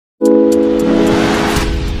Students,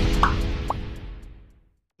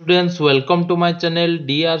 welcome to my channel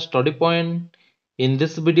DR Study Point. In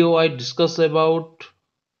this video, I discuss about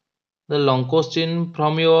the long question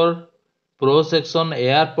from your pro section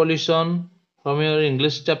air pollution from your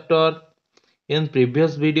English chapter. In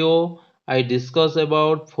previous video, I discuss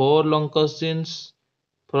about 4 long questions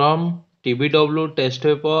from TBW Test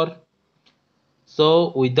Paper.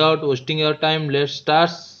 So, without wasting your time, let's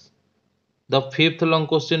start the 5th long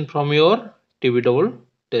question from your TBW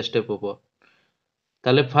Test Paper.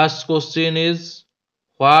 তাহলে first question is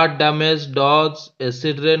what damage dodge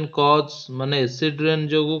এସିଡ୍ rain cause ମାନେ acid rain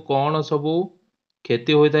ଯୋଗୁଁ କ'ଣ ସବୁ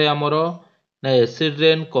କ୍ଷତି ହୋଇଥାଏ ଆମର ନା acid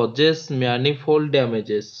rain causes ମ୍ୟାନିଫୋଲ୍ଡ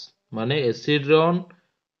ଡ୍ୟାମେଜେସ୍ ମାନେ ଏସିଡ୍ ରେନ୍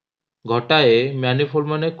ଘଟାଏ ମ୍ୟାନିଫୋଲ୍ଡ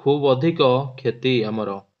ମାନେ ଖୁବ୍ ଅଧିକ କ୍ଷତି ଆମର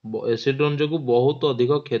ଏସିଡ୍ ରେନ୍ ଯୋଗୁଁ ବହୁତ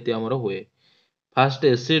ଅଧିକ କ୍ଷତି ଆମର ହୁଏ। ଫାର୍ଷ୍ଟ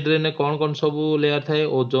ଏସିଡ୍ ରେନ୍ରେ କ'ଣ କ'ଣ ସବୁ ଲେୟାର ଥାଏ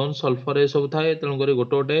ଓଜୋନ୍ ସଲଫର ଏସବୁ ଥାଏ ତେଣୁକରି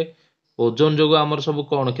ଗୋଟେ ଗୋଟେ ଓଜୋନ୍ ଯୋଗୁଁ ଆମର ସବୁ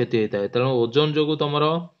କ'ଣ କ୍ଷତି ହେଇଥାଏ ତେଣୁ ଓଜୋନ୍ ଯୋଗୁଁ ତମର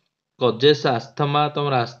କଜେସ୍ ଆସ୍ଥମା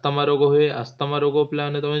ତମର ଆସ୍ଥମା ରୋଗ ହୁଏ। ଆସ୍ଥମା ରୋଗ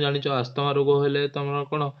ପିଲାମାନେ ତମେ ଜାଣିଛ ଆସ୍ଥମା ରୋଗ ହେଲେ ତମର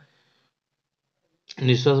କ'ଣ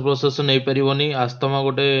ନିଶ୍ୱାସ ପ୍ରଶ୍ୱାସ ନେଇପାରିବନି। ଆସ୍ଥମା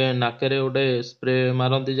ଗୋଟେ ନାକରେ ଗୋଟେ ସ୍ପ୍ରେ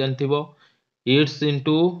ମାରନ୍ତି ଜାଣିଥିବ। It's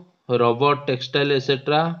into rubber textile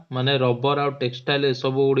et cetera ମାନେ ରବର ଆଉ ଟେକ୍ସଟାଇଲ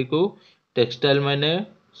ଏସବୁ ଗୁଡ଼ିକୁ ଟେକ୍ସଟାଇଲ ମାନେ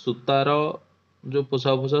ସୂତାର ଯେଉଁ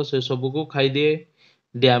ପୋଷାକ ସେ ସବୁକୁ ଖାଇଦିଏ।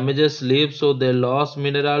 ଡ୍ୟାମେଜେସ୍ ଲିଭ୍ସ ଓ ଦେ ଲସ୍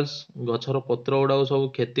ମିନେରାଲ୍ସ ଗଛର ପତ୍ର ଗୁଡ଼ାକ ସବୁ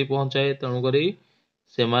କ୍ଷତି ପହଞ୍ଚାଏ ତେଣୁକରି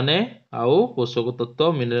ସେମାନେ ଆଉ ପୋଷକ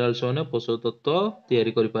ତତ୍ତ୍ୱ ମିନେରାଲ୍ସ ମାନେ ପୋଷକ ତତ୍ତ୍ୱ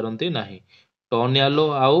ତିଆରି କରିପାରନ୍ତି ନାହିଁ। ଟର୍ନ ୟେଲୋ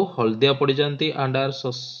ଆଉ ହଳଦିଆ ପଡ଼ିଯାନ୍ତି ଆଣ୍ଡ ଆର୍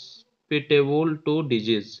ସସ୍ପିଟେବୁଲ ଟୁ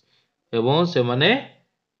ଡିଜିଜ୍ ଏବଂ ସେମାନେ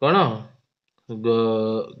କ'ଣ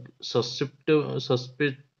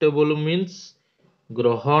ସସ୍ପିଟେବୁଲ ମିନ୍ସ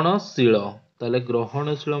ଗ୍ରହଣଶୀଳ। ତାହେଲେ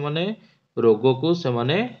ଗ୍ରହଣଶୀଳ ମାନେ ରୋଗକୁ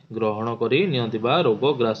ସେମାନେ ଗ୍ରହଣ କରି ନିଅନ୍ତି ବା ରୋଗ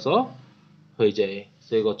ଗ୍ରାସ ହୋଇଯାଏ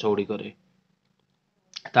ସେ ଗଛ ଗୁଡ଼ିକରେ।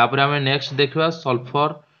 ତାପରେ ଆମେ ନେକ୍ସଟ ଦେଖିବା ସଲଫର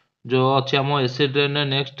जो अच्छे आम एसिड रेन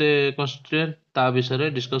नेक्स्ट कन्स्टिट्यूएंट ता विषय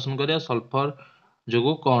डिस्कसन करिया सल्फर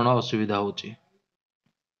जो कौन असुविधा होची।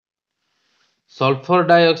 सल्फर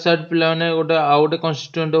डाइऑक्साइड पिलाने गोटे आउ गोटे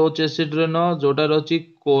कन्स्टिट्यूएंट होची एसिड रेन जोटा रही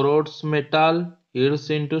कोरोड्स metal it's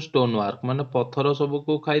into stone work माने पत्थर सब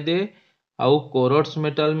को खाई दे। आउ कोरोड्स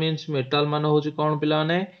मेटाल मीन्स मेटाल मान होची कौन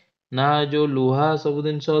पिलाने ना जो लुहा सब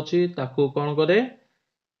जिनस अच्छी ताकू कौन करे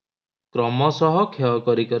क्रमशः क्षय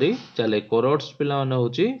करी करी चले। कोरोड्स पिलाने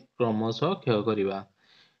होची क्रमशः क्षय करिवा।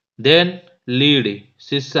 देन लीड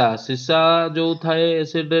सीसा सीसा जो थाए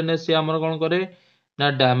एसिड रेन सी आमर कौन करे ना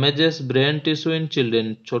damages brain tissue in children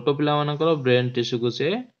छोट पिला मानकर ब्रेन टिश्यू को से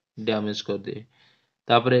डैमेज कर दे।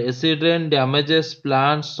 तापरे acid rain damages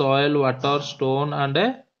plant soil water stone and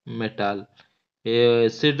metal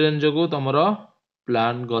acid rain जो तुमर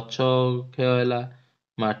प्लांट गछ क्षय होला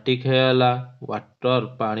माटी क्षय होला वाटर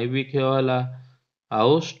पानी भी क्षय होला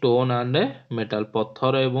आउ स्टोन एंड मेटाल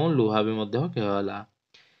पत्थर एवं लुहा भी मध्य क्षय होला।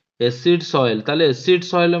 एसिड सॉइल ताले एसिड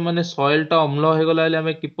सॉइल माने सॉइल टा अम्ल हो गला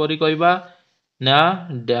हमें किपरि कहबा ना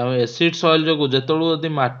एसिड सॉइल जो जेतळु यदि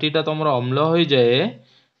माटीटा तुमर अम्ल हो जाए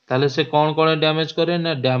ताले से कौन कौन डैमेज करे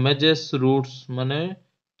ना डैमेजेस रूट्स माने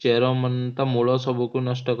चेर मनता मूल सब को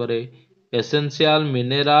नष्ट करे। एसेंशियल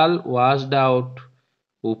मिनेराल वाश्ड आउट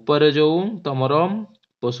ऊपर जो तुमर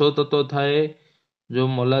पोषक तत्व थाए जो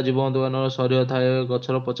मला जीव जंतु शरीर थाए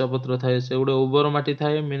गछर पचा पत्र थाए से गुडे उर्वर माटी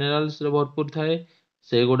थाए मिनेराल्स भरपूर थाए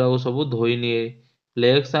से गुडा सब धोई निए।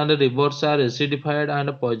 Lakes and rivers are acidified and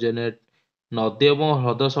पॉइजनेट नदी और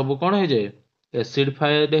ह्रद सब कौन हो जाए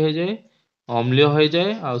एसिडिफाइड हो जाए अम्लीय हो जाए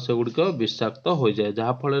आ से गुड़िक विषाक्त हो जाए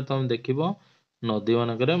जहाँफल तुम देख नदी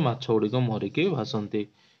मानक माछ गुड़िक मरिकी भासंती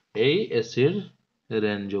यही एसिड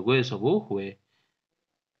रेन जो ये सब हुए।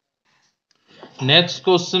 नेक्स्ट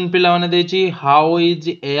क्वेश्चन पिला माने देछि how is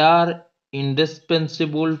air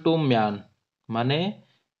indispensable to man माने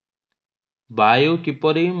वायु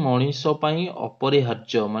किपरि मनीष पई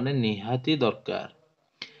अपरिहार्य माने निहाती दरकार।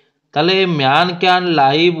 ताले man can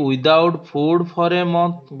live without food for a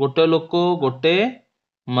month गोटे लोक गोटे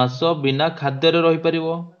मास बिना खाद्य रे रही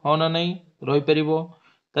परिबो हो ना नहीं रही परिबो।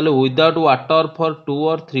 ताले विदाउट वाटर फॉर 2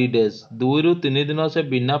 और 3 डेज 2 रु 3 दिन से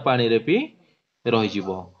बिना पानी रे भी रही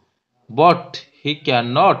जिवो। But he can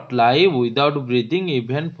not live without breathing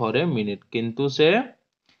even for a minute किंतु से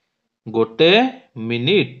गोटे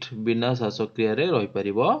मिनिट बिना श्वासक्रिया रे रही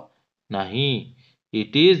परिबो नाही।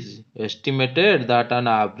 It is estimated that an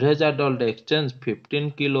average adult exchange 15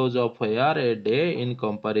 kilos of air a day in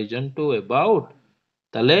comparison to about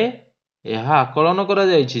ताले यह आकलन करा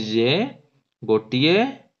जायछि जे गोटिए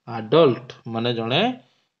एडल्ट माने जणे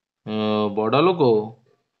बड़ लोक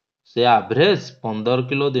से एवरेज 15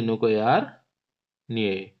 किलो दिन को एयर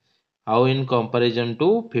निए आउ in comparison to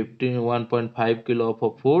 1.5 kilo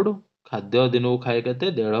of food खाद्य दिन को खाए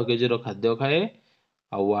केते 1.5 केजी रो खाद्य खाए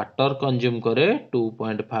आ वाटर कंज्यूम करे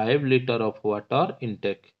 2.5 लीटर ऑफ वाटर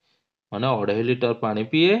इनटेक माने 2.5 लीटर पानी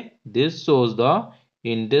पिए this shows the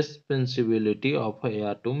इंडिस्पेंसिबिलिटी of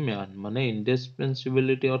air to man माने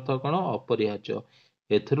इंडिस्पेंसिबिलिटी अर्थ कोन अपरिहार्य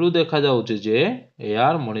एथरू देखा जाउची जे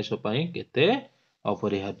एयर मनुष्य पई केते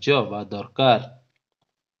अपरिहार्य बा दरकार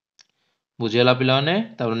बुझेला पिलाने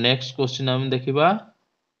तब नेक्स्ट क्वेश्चन हम देखिबा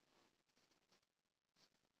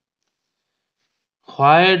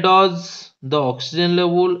why does the oxygen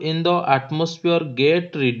level in the atmosphere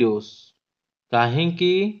get reduced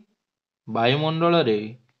काहींकी वायुमंडल रे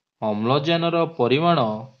अम्लजान परिमाण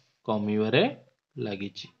कमिबारे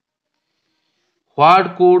लागिछि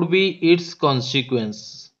what could be its consequence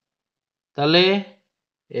ताले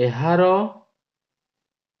एहार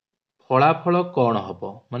फलाफल कौन हम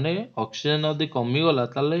माने ऑक्सीजन यदि कमी गला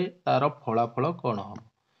ताले तार फलाफल कौन हम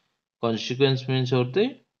कॉन्सिक्वेंस मीन्स होते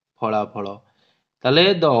फलाफल ताले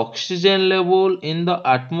the oxygen level in the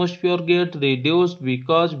atmosphere gate reduced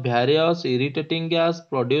because various irritating gas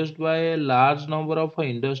produced by a large number of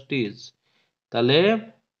industries ताले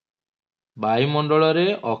वायुमंडल रे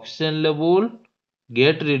ऑक्सीजन लेवल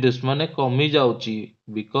गेट रिड्यूस माने कमी जाउची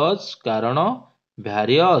बिकॉज कारण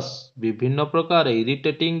वेरियस विभिन्न प्रकार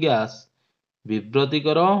इरिटेटिंग गैस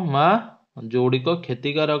विब्रतिकर मा जोड़िक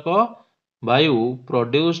क्षतिकारक वायु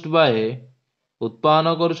प्रोड्यूस्ड बाय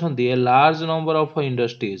उत्पादन करुछंती a large number of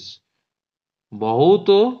industries बहुत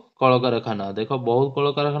कलकारखाना देख बहुत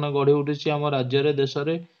कलकारखाना गढ़ी उठी आम राज्य रे देश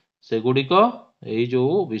रे सेगुड़िक एई जो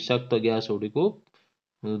विषाक्त गैस गुड़िक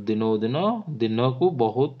दिनों दिन को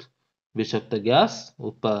बहुत विषाक्त गैस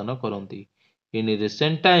उत्पादन करती इन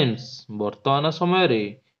रिसेंट टाइम्स वर्तमान समय रे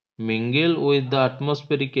mingle with the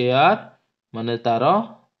atmospheric air माने तार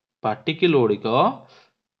पार्टिकल गुड़िक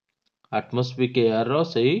एटमॉस्फेरिक एयर रो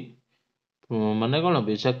सही माने कौन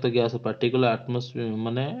विषाक्त गैस पार्टिकल एटमॉस्फेयर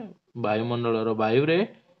माने वायुमंडल रो वायु रे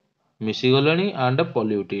मिसी गलेनी एंड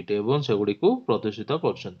पॉल्यूटेड एवं सेगुड़ी को प्रदूषित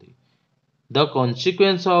करछंती the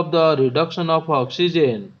consequence of the reduction of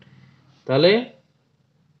oxygen ताले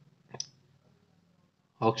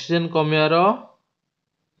ऑक्सीजन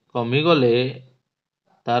कमी गले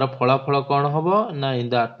तार फलाफल कौन हम ना in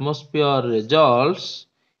the atmosphere results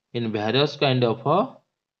in various kind of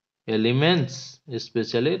elements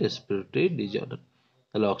specially respiratory disorder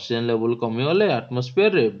ताले ऑक्सीजन लेवल कमी गले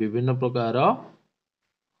एटमॉस्फेयर रे विभिन्न प्रकार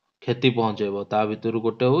क्षति पहुंचेबो ता भितर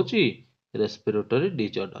गोटे होची रेस्पिरेटरी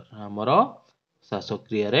डिजॉर्डर हमर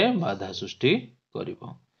श्वासक्रिया रे बाधा सृष्टि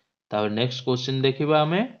करिवो ता नेक्स्ट क्वेश्चन देखिबा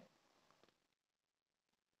हमें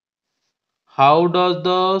how does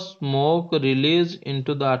the smoke released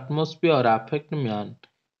into the atmosphere affect man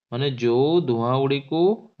माने जो धुआं गुड़ी को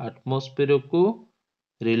एटमॉस्फेयर को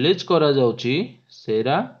रिलीज करा जाउची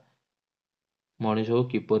सेरा मनुष्य को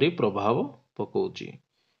किपरि प्रभाव पकाउची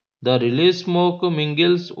the release smoke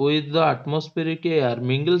mingles with the atmospheric air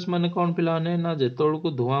mingles माने कौन पिला ने ना जेतोल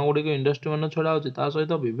को धुआं गुड़ी को इंडस्ट्री मान छड़ा होची ता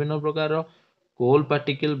सहित विभिन्न प्रकार कोल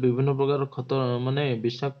पार्टिकल विभिन्न प्रकार खतर माने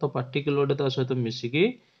विषाक्त पार्टिकल गोटे ता सहित मिसिकी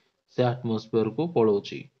से एटमॉस्फेयर को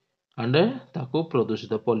पळौची एंड ताको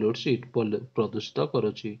प्रदूषित पॉल्यूट्स इट प्रदूषित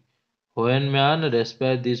करूची when man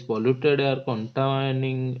respire this polluted air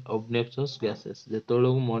containing obnoxious gases जेतोल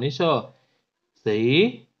Manish सही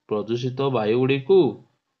प्रदूषित वायु गुड़ी को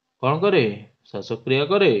कौन करे श्वासक्रिया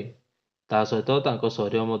करे ता सहित तांको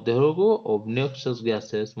शरीर मध्य को obnoxious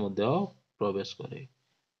gases मध्य प्रवेश करे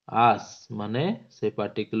आस माने से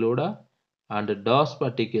पार्टिकल गुड़ा and dust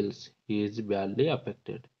particles he is badly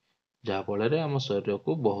affected जहाँ फल आम शरीर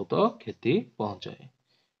को बहुत क्षति पहुंचाए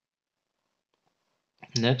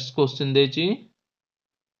next question देची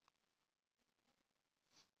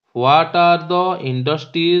what are the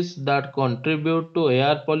industries that contribute to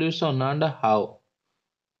air pollution and how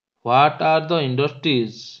what are the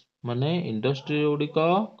industries माने इंडस्ट्री गुड़िक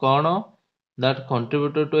कौन that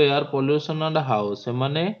contribute to air pollution and how से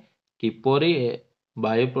माने किपरि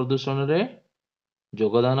वायु प्रदूषण रे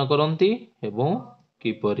योगदान करती एवं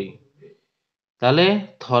किपरि ताले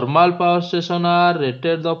thermal power station R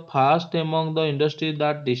rated the fast among the industry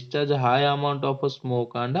that discharge high amount of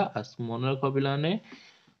smoke and आस मन रख पिलाने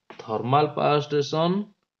थर्मल पावर स्टेशन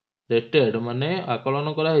रेटेड माने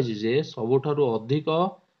आकलन करा है जे सबुठारु अधिक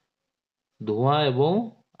धुआं एवं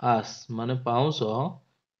आस माने पाउंस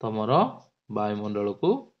तमर वायुमंडल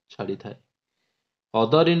को छाड़ी थाए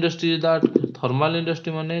other industry that thermal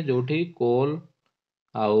industry माने जोठी कोल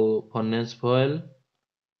आउ फर्नेस फॉयल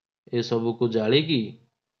ए सब को जाली की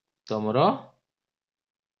तमर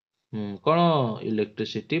कौन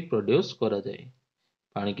इलेक्ट्रिसिटी प्रोड्यूस करा जाए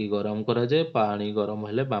पानी की गरम करा जाए, पानी गरम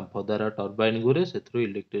हेले बांफ द्वारा टर्बाइन घूरे, से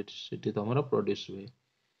इलेक्ट्रिसिटी तुम प्रोड्यूस हुए।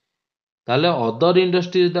 ताले other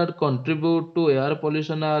industries that contribute to air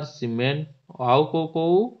pollution are cement, आउ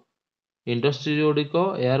को इंडस्ट्री जोड़िक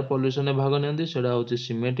एयर पॉल्यूशन भाग नियंती सेटा होची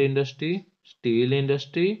cement industry, steel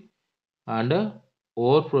industry and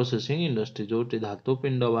or processing industry, जोटी धातु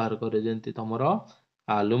पिंड बाहर करे जेंती तमर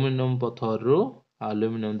एल्युमिनियम पत्थर रु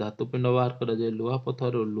एल्युमिनियम धातु पिंड बाहर करा जाए, लुहा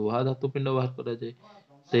पत्थर रु लुहा धातु पिंड बाहर करा जाए,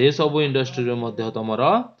 से सब इंडस्ट्री रे मध्य तमर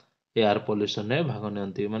एयर पॉल्यूशन ने भाग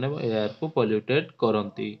नियंती, माने एयर को polluted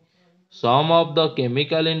करंती। Some of the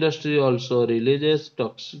chemical industry also releases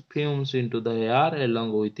toxic fumes into the air along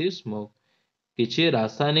with smoke. किछि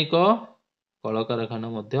रासायनिक कलकारखाना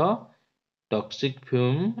मध्य टॉक्सिक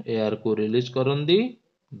फ्यूम एयर को रिलीज करंदी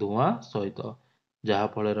धुआं सहित, जहा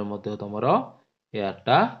फल रे मध्य तमर एयर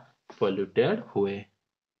टा पॉल्यूटेड हुए।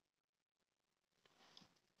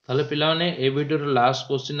 ताले पिला माने ए वीडियो रो लास्ट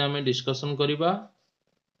क्वेश्चन हमें डिस्कशन करिबा,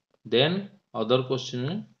 देन अदर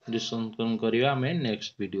क्वेश्चन डिस्कशन करिबा हमें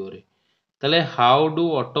नेक्स्ट वीडियो रे। ताले how do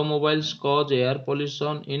automobiles cause air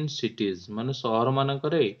pollution in cities, माने शहर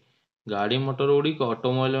मानकरे गाड़ी मोटर गुड़िक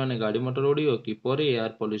ऑटोमोबाइल माने गाड़ी मोटर गुड़िक किपरि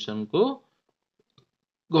एयर पॉल्यूशन को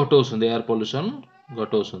घटौछंदी, air pollution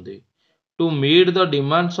घटौछंदी। To meet the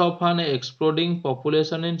demands of N exploding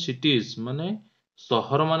population in cities, माने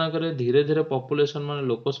शहर मानकरे धीरे धीरे पॉपुलेशन माने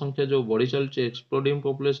लोक संख्या जो बढ़ी चलछि, एक्सप्लोडिंग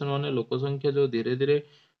पॉपुलेशन माने लोक संख्या जो धीरे धीरे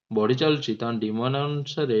बढ़ी चलछि, ता डिमांड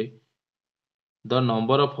अनुसार the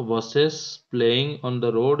number of buses playing on the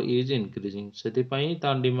road is increasing, सेति पई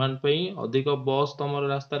ता डिमांड पई अधिक बस तमर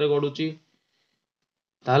रास्ता रे गडुची।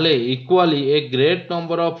 ताले equally a great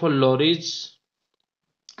number of lorries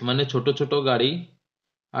माने छोट छोट गाड़ी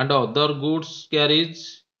एंड अदर गुड्स कैरीज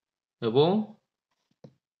एवं